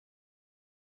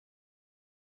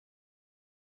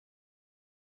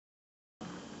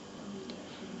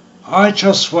I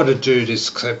just want to do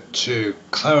this clip to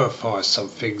clarify some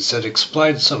things and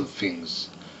explain some things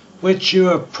which you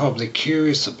are probably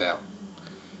curious about.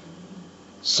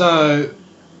 So,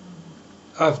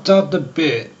 I've done the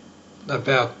bit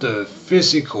about the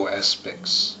physical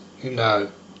aspects,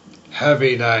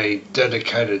 having a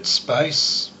dedicated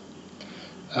space,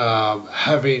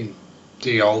 having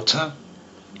the altar,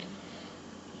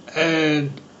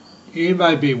 and you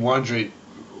may be wondering,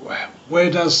 where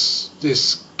does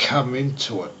this come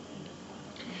into it?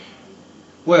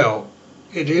 Well,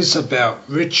 it is about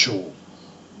ritual.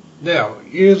 Now,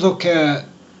 you look at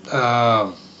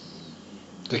the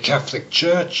Catholic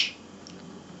Church,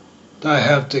 they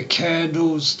have the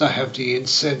candles, they have the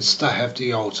incense, they have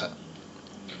the altar.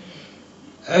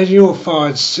 And you'll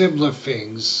find similar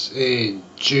things in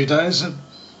Judaism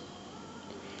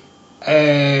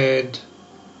and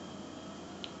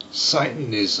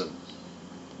Satanism.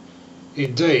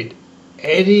 Indeed,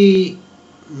 any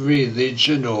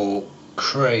religion or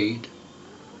creed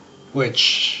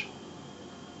which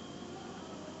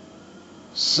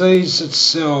sees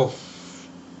itself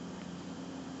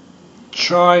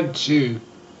trying to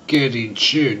get in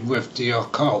tune with the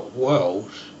occult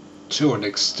world to an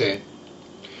extent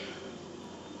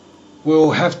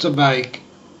will have to make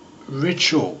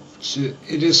ritual.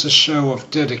 It is a show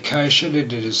of dedication,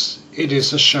 and it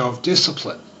is a show of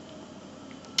discipline.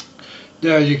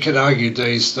 Now you can argue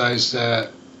these days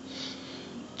that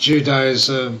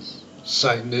Judaism,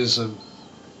 Satanism,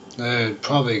 and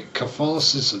probably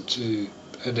Catholicism to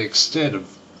an extent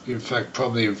of, in fact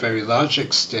probably a very large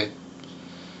extent,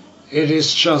 it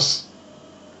is just,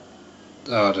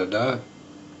 I don't know,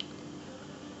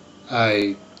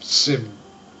 a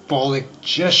symbolic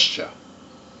gesture.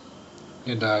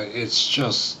 It's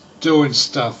just doing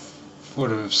stuff for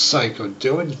the sake of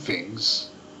doing things.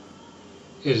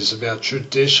 It is about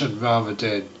tradition rather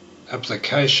than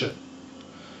application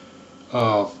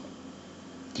of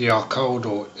the occult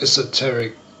or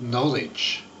esoteric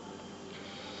knowledge.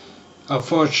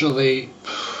 Unfortunately,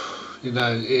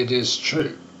 it is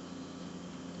true.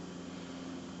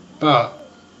 But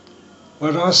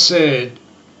when I said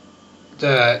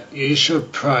that you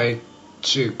should pray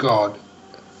to God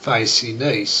facing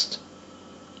east,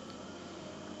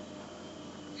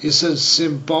 is it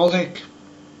symbolic?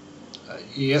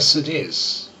 Yes, it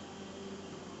is.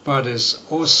 But it's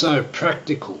also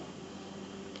practical.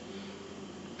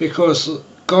 Because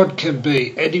God can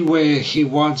be anywhere He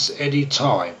wants,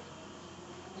 anytime.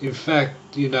 In fact,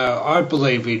 I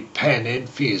believe in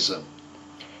panentheism.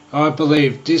 I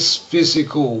believe this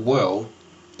physical world,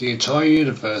 the entire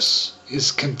universe,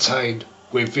 is contained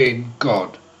within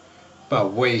God,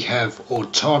 but we have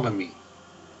autonomy.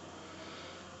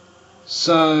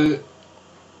 So,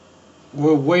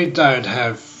 we don't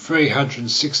have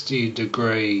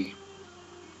 360-degree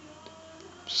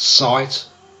sight.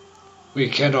 We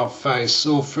cannot face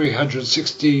all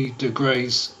 360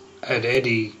 degrees at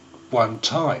any one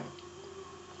time.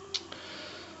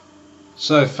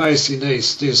 So facing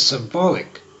east is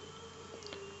symbolic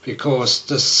because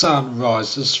the sun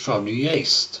rises from the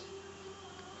east,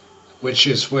 which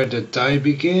is where the day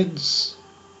begins,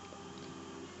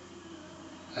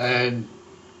 and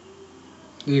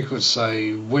you could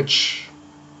say which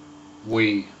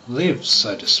we live,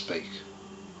 so to speak.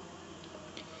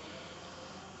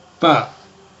 But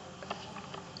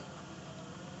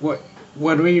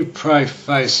when we pray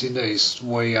facing east,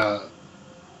 we are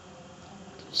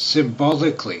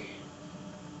symbolically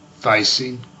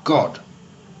facing God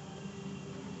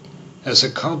as a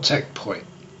contact point.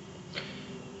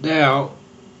 Now,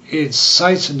 in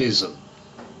Satanism,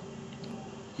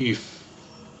 you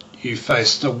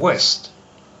face the west.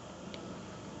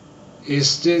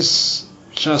 Is this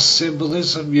just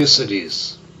symbolism? Yes, it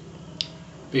is.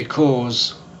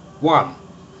 Because, one,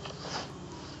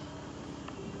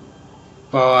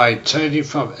 by turning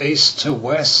from east to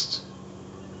west,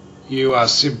 you are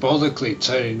symbolically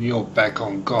turning your back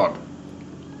on God.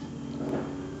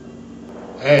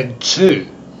 And two,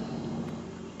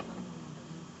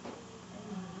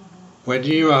 when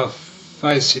you are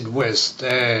facing west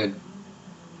and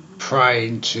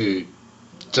praying to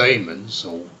demons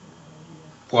or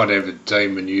whatever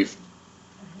demon you've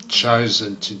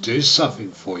chosen to do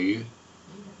something for you,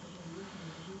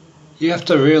 you have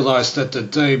to realize that the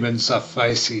demons are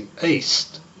facing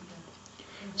east.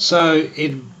 So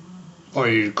in what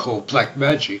you'd call black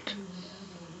magic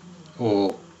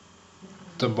or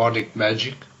demonic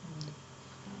magic,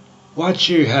 what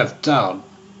you have done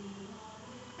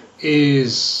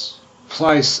is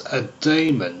place a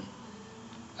demon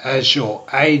as your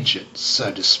agent,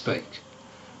 so to speak.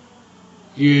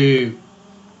 You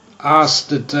ask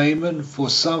the demon for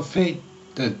something,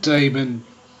 the demon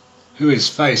who is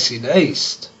facing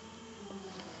east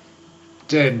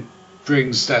then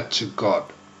brings that to God.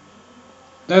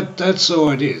 That's all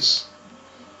it is.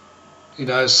 You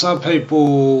know, some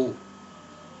people,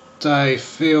 they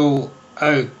feel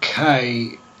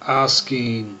okay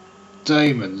asking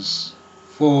demons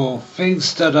for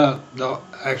things that are not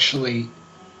actually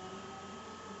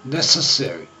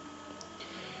necessary.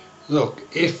 Look,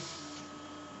 if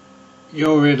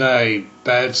you're in a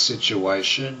bad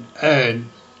situation, and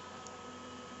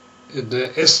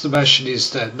the estimation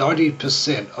is that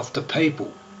 90% of the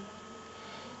people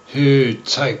who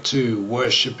take to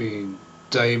worshipping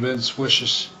demons,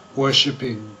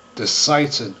 worshipping the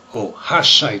Satan or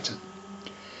hush Satan,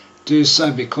 do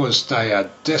so because they are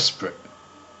desperate.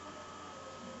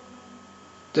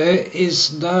 There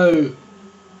is no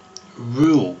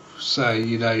rule, say,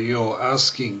 you know, you're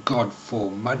asking God for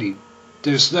money.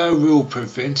 There's no rule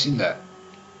preventing that.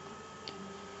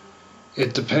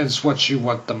 It depends what you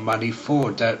want the money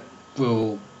for. That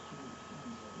will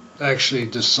actually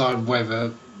decide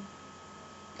whether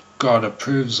God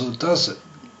approves or doesn't.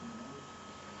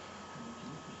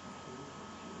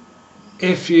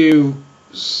 If you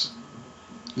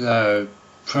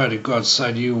pray to God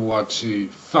saying you want to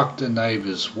fuck the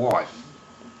neighbour's wife,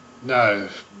 no,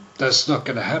 that's not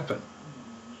going to happen.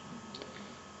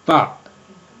 But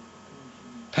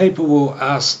people will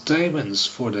ask demons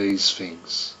for these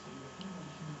things.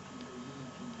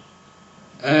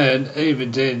 And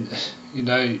even then, you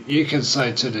know, you can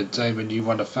say to the demon you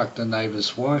want to fuck the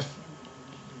neighbour's wife.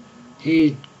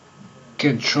 He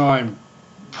can try and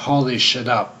polish it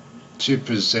up to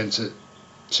present it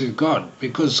to God,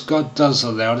 because God does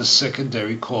allow the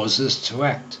secondary causes to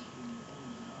act.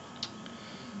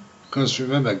 Because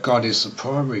remember, God is the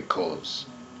primary cause.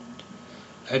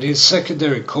 And in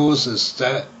secondary causes,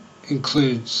 that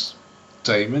includes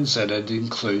demons and it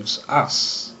includes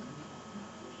us.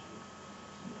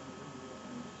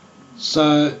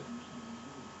 So,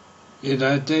 you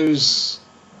know,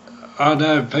 I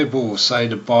know people will say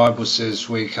the Bible says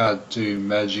we can't do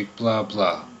magic, blah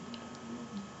blah.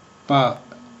 But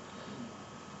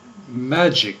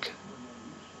magic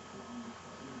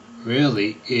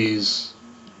really is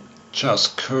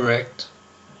just correct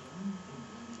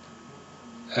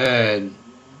and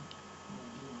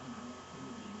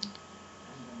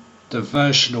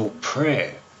devotional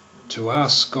prayer to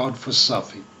ask God for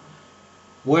something.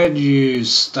 When you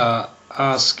start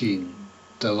asking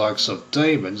the likes of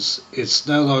demons, it's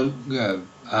no longer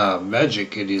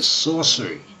magic, it is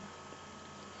sorcery.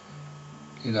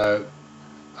 You know,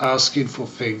 asking for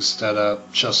things that are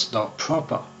just not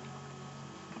proper.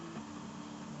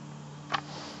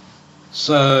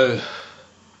 So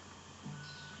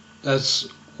that's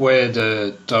where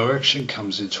the direction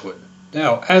comes into it.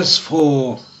 Now, as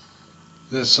for,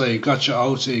 let's say you got your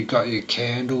altar, you got your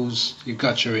candles, you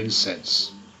got your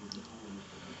incense.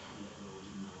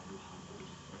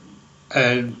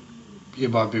 And you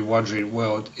might be wondering,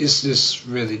 well, is this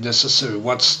really necessary?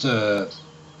 What's the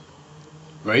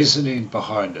reasoning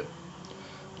behind it?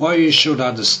 What you should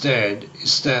understand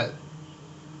is that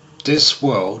this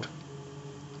world,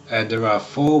 and there are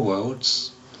 4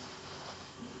 worlds,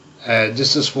 and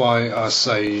this is why I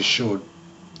say you should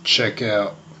check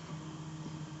out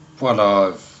what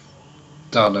I've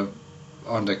done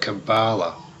on the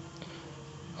Kabbalah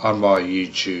on my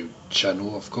YouTube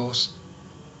channel, of course.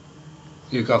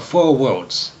 You've got 4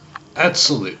 worlds: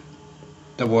 Absolute,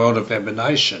 the world of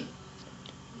emanation;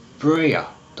 Bria,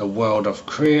 the world of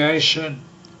creation;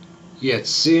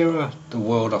 Yetzirah, the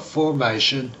world of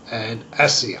formation; and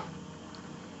Assiah,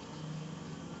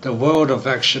 the world of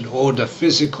action, or the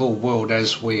physical world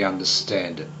as we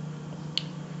understand it.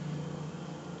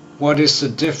 What is the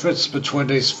difference between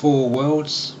these 4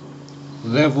 worlds?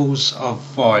 Levels of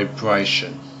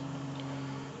vibration.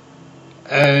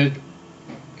 And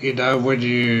you know, when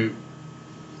you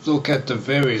look at the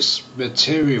various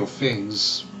material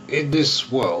things in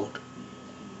this world,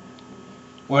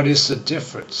 what is the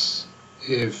difference?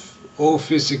 If all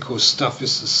physical stuff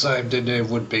is the same, then there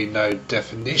would be no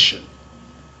definition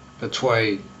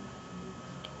between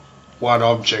one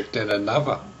object and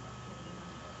another.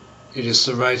 It is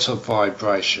the rate of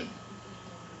vibration.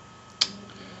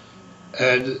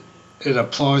 And it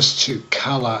applies to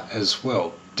colour as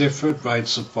well. Different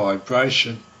rates of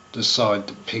vibration decide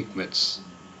the pigments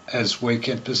as we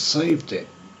can perceive them.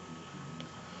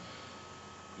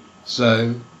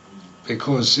 So,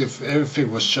 because if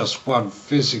everything was just one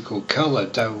physical colour,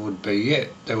 that would be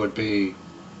it. There would be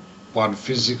one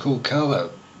physical colour.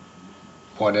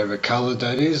 Whatever colour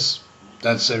that is,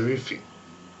 that's everything.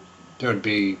 There would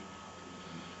be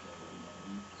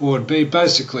would be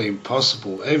basically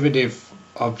impossible, even if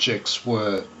objects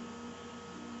were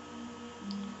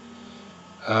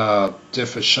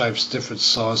different shapes, different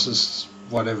sizes,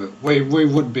 whatever. We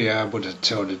wouldn't be able to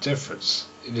tell the difference.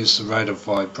 It is the rate of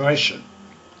vibration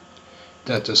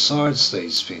that decides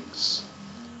these things.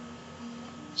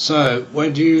 So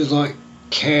when you light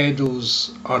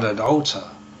candles on an altar,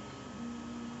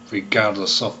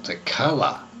 regardless of the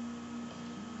colour,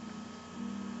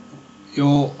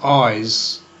 your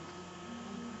eyes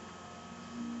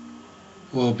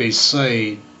will be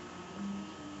seeing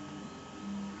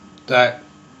that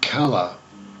colour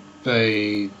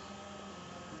be,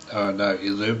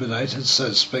 illuminated, so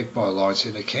to speak, by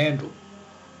lighting a candle.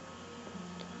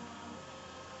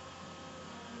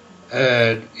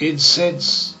 And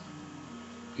incense,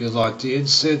 you light the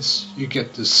incense, you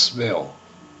get the smell,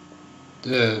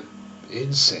 the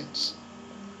incense.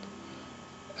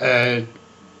 And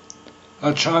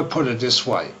I'll try and put it this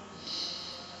way.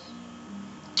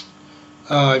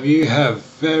 You have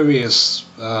various,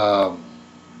 let's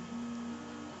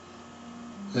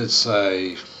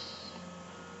say,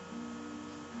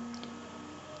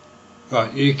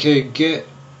 right, you can get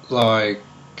like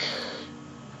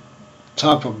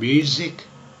type of music.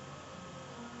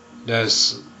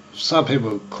 There's some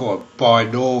people call it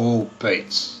binaural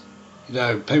beats. You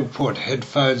know, people put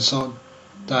headphones on,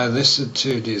 they listen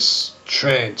to this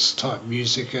trance type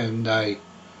music and they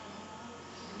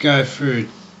go through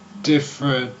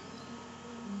different,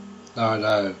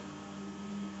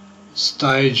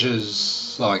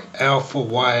 stages like alpha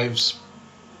waves,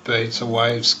 beta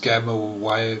waves, gamma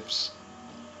waves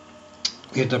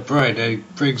in the brain.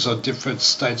 It brings on different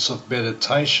states of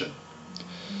meditation.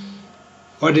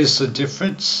 What is the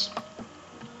difference?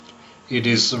 It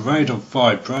is the rate of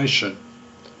vibration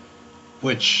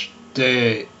which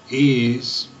there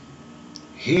is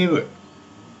here.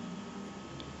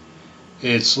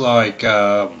 It's like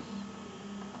our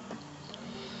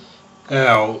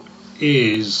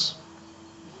ears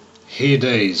hear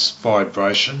these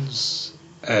vibrations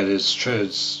and it's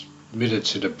transmitted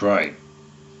to the brain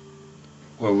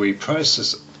where we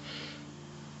process it.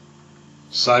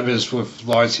 Same as with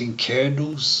lighting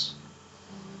candles,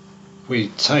 we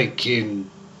take in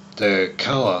the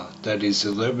colour that is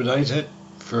illuminated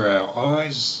through our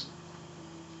eyes,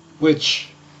 which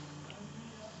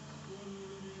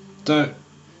don't,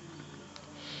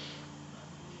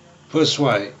 this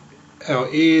way, our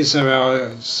ears and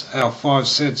our five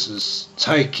senses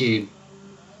take in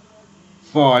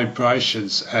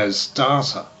vibrations as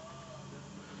data,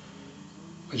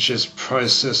 which is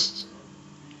processed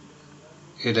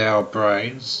in our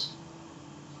brains,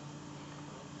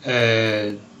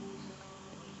 and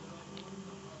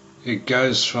it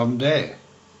goes from there.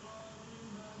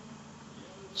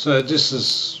 So this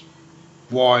is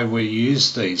why we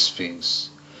use these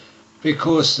things,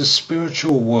 because the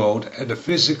spiritual world and the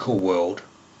physical world,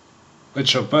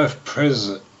 which are both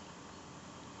present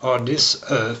on this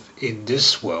earth, in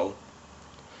this world,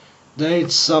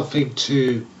 need something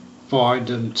to bind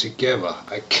them together,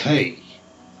 a key.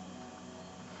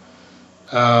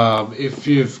 If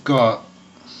you've got,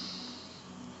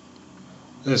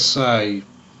 let's say,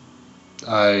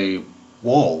 a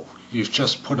wall, you've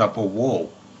just put up a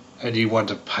wall and you want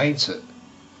to paint it,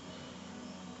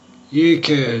 you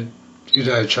can,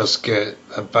 just get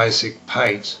a basic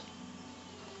paint,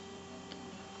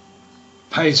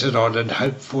 paint it on and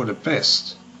hope for the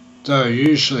best, though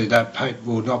usually that paint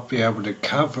will not be able to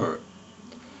cover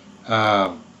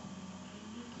that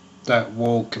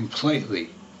wall completely.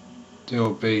 There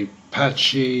will be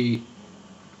patchy,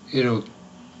 it'll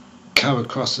come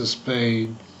across as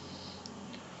being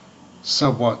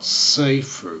somewhat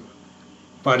see-through.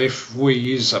 But if we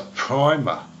use a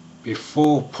primer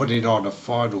before putting on a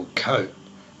final coat,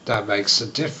 that makes a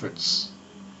difference.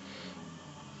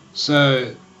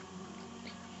 So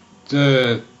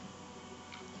the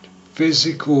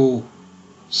physical,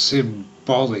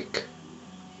 symbolic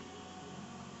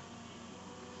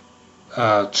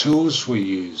tools we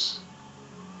use,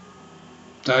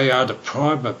 they are the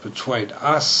primer between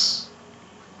us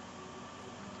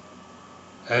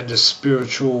and the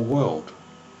spiritual world.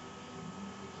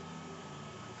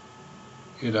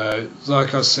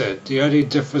 Like I said, the only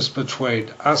difference between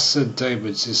us and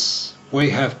demons is we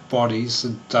have bodies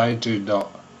and they do not.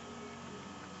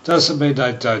 Doesn't mean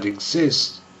they don't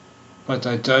exist, but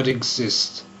they don't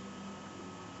exist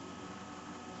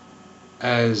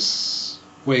as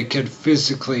we can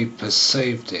physically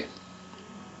perceive them.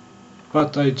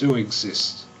 But they do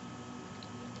exist.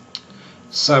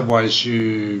 Some ways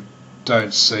you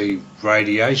don't see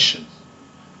radiation.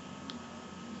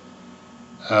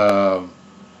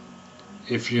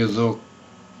 if you look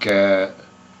at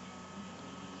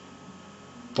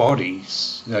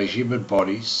bodies, human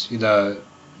bodies, a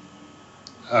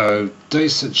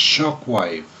decent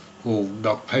shockwave will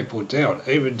knock people down,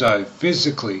 even though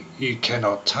physically you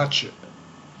cannot touch it.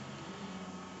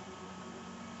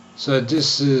 So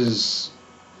this is,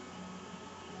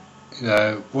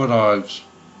 what I've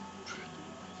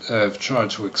tried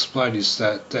to explain is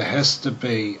that there has to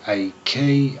be a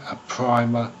key, a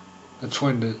primer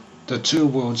between the two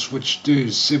worlds which do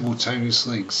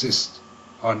simultaneously exist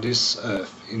on this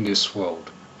earth, in this world.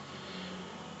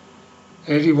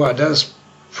 Anyway, that's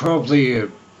probably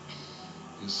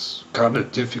it's kind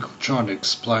of difficult trying to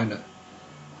explain it,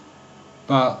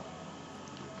 but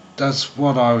that's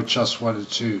what I just wanted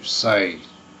to say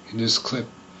in this clip.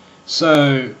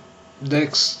 So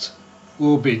next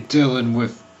we'll be dealing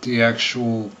with the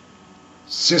actual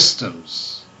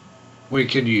systems we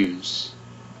can use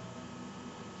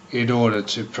in order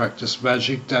to practice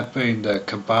magic, that being the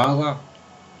Kabbalah,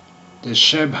 the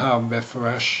Shemha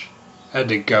Mefresh, and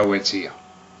the Goetia.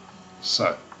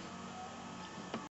 So